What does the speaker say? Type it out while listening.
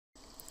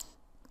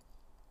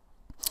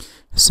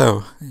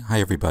So,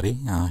 hi everybody.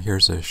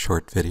 Here's a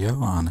short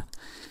video on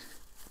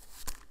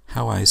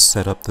how I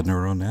set up the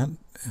neural net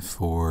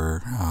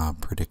for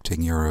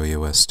predicting Euro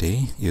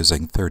USD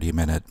using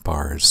 30-minute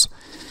bars.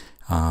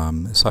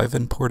 So I've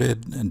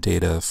imported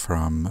data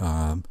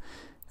from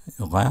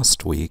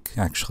last week,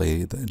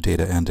 actually the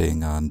data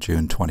ending on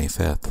June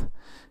 25th,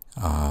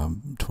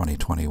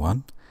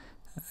 2021,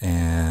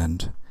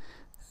 and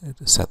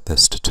set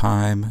this to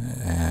time,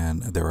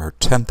 and there are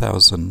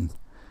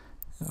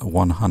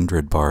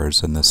 10,100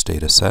 bars in this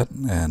data set,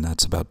 and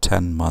that's about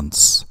 10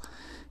 months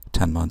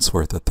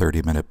worth of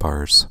 30-minute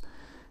bars.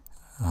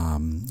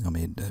 Let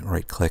me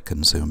right click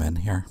and zoom in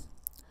here.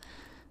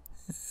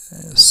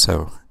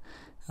 So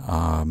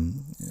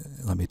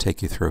let me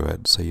take you through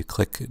it. So you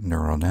click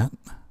neural net,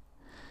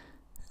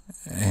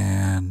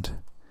 and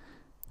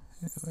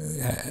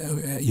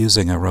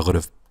using a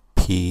relative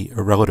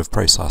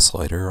price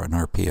oscillator, an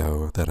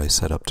RPO that I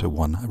set up to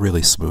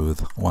really smooth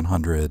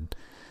 100,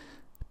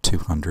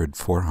 200,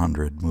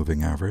 400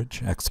 moving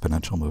average,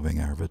 exponential moving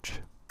average.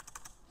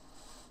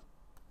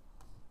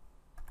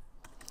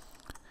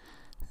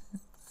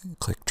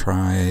 Click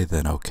try,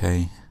 then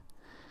OK.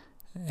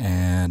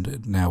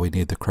 And now we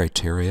need the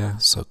criteria,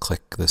 so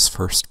click this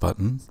first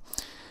button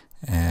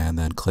and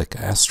then click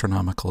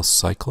astronomical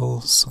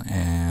cycles.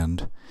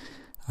 And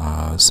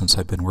since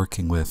I've been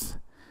working with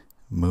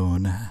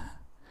moon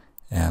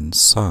and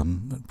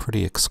sun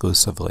pretty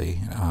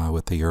exclusively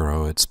with the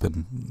Euro, it's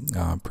been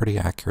pretty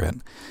accurate.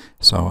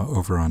 So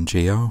over on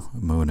Geo,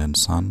 moon and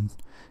sun,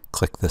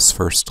 click this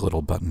first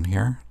little button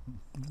here,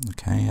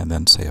 okay, and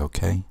then say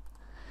OK.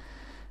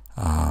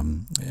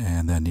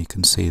 And then you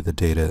can see the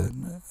data,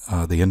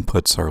 the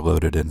inputs are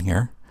loaded in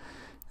here.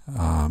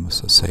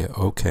 So say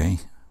OK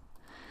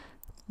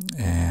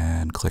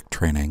and click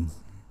training.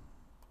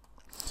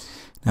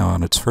 Now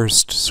on its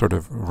first sort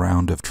of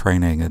round of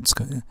training,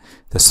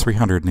 this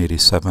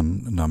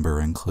 387 number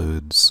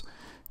includes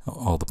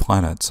all the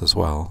planets as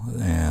well,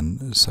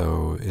 and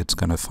so it's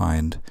going to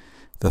find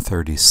the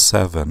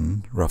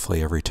 37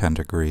 roughly every 10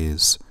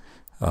 degrees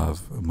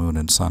of moon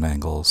and sun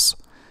angles,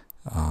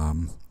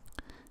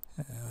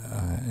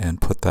 and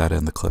put that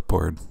in the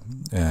clipboard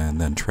and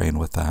then train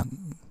with that.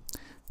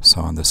 So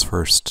on this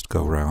first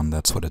go round,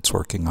 that's what it's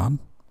working on.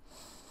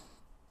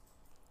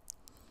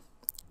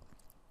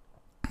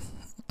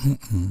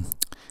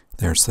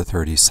 There's the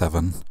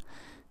 37.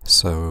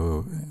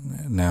 So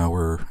now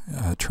we're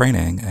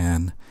training,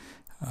 and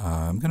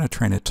I'm going to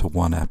train it to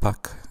one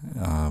epoch,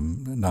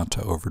 not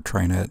to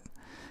overtrain it.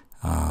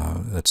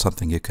 That's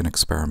something you can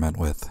experiment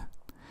with.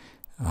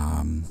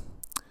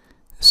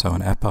 So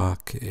an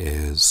epoch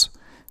is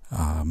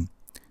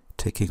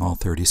taking all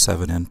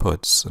 37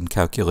 inputs and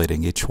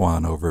calculating each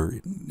one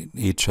over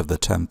each of the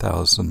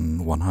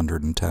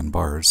 10,110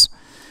 bars.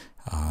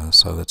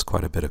 So that's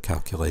quite a bit of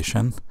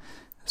calculation.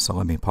 So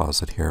let me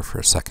pause it here for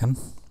a second.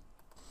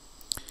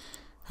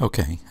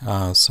 Okay,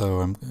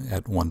 so I'm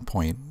at 1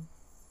 point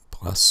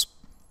plus.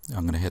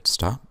 I'm going to hit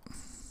stop.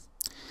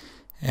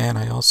 And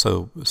I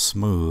also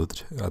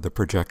smoothed the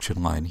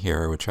projection line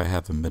here, which I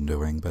haven't been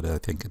doing, but I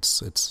think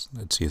it's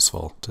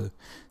useful to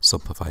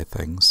simplify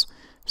things.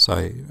 So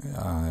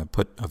I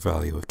put a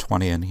value of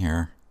 20 in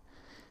here,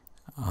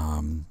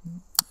 and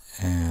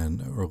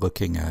we're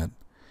looking at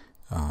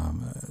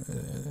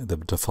the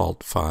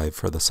default 5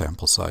 for the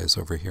sample size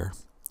over here.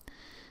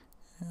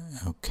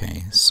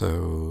 Okay,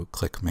 so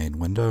click main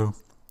window,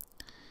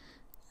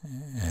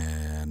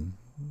 and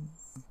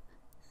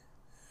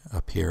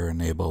up here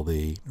enable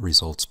the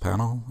results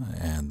panel,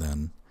 and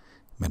then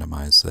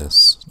minimize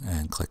this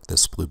and click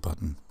this blue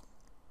button.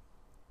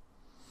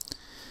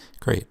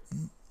 Great.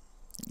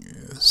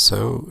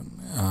 So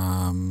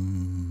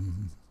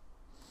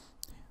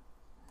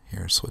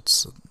here's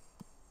what's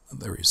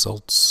the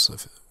results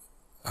of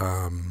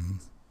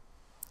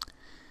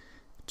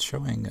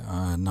showing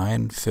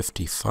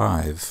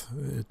 9:55,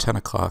 10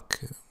 o'clock,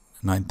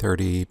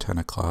 9:30, 10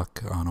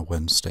 o'clock on a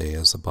Wednesday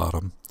as the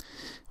bottom,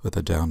 with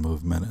a down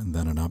movement and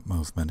then an up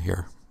movement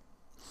here.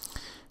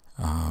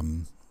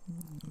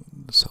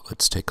 So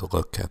let's take a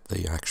look at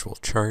the actual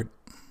chart.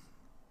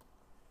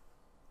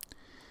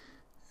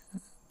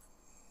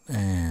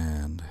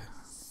 And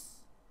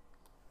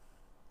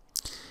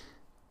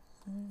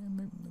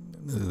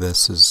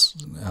this is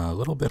a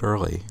little bit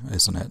early,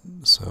 isn't it?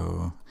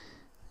 So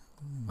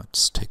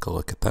let's take a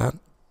look at that.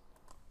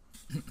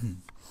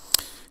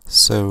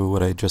 So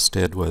what I just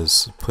did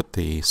was put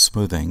the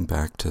smoothing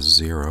back to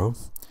 0,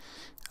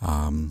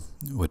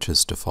 which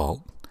is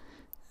default,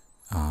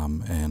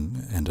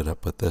 and ended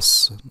up with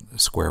this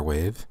square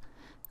wave.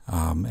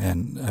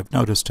 And I've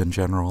noticed in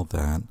general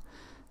that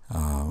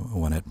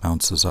when it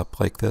bounces up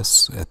like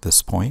this at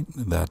this point,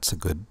 that's a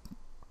good,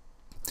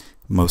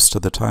 most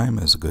of the time,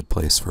 is a good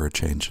place for a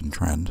change in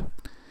trend.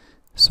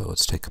 So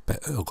let's take a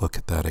look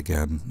at that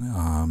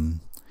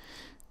again.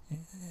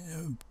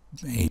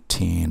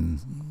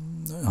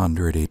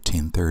 1800,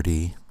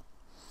 1830,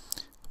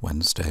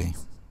 Wednesday.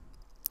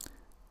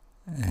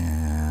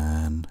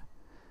 And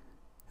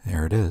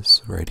There it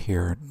is, right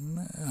here,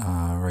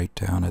 right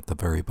down at the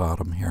very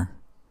bottom here.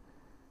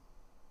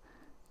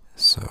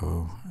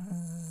 So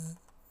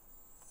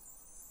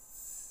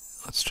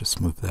let's just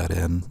move that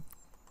in.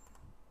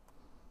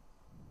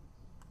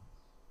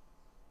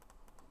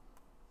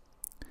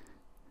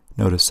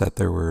 Notice that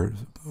there were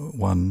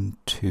 1,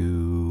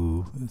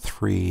 2,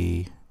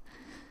 3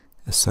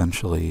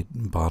 essentially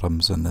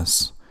bottoms in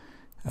this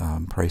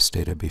price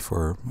data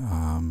before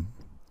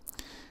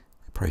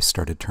price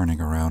started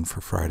turning around for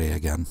Friday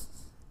again.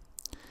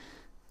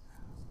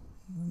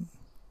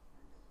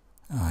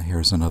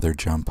 Here's another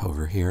jump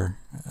over here.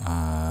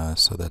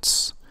 So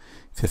that's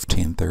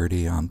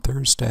 15:30 on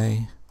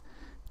Thursday.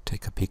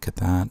 Take a peek at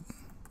that.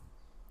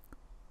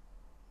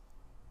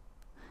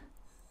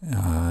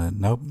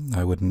 Nope,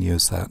 I wouldn't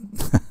use that.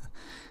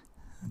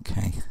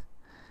 Okay.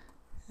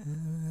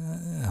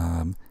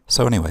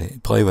 So anyway,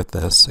 play with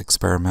this,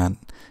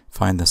 experiment,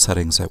 find the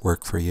settings that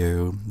work for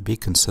you, be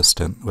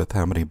consistent with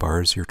how many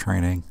bars you're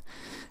training,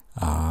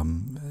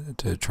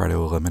 to try to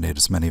eliminate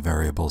as many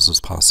variables as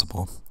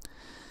possible.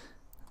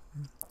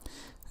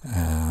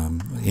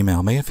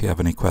 Email me if you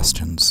have any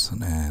questions,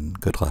 and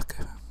good luck.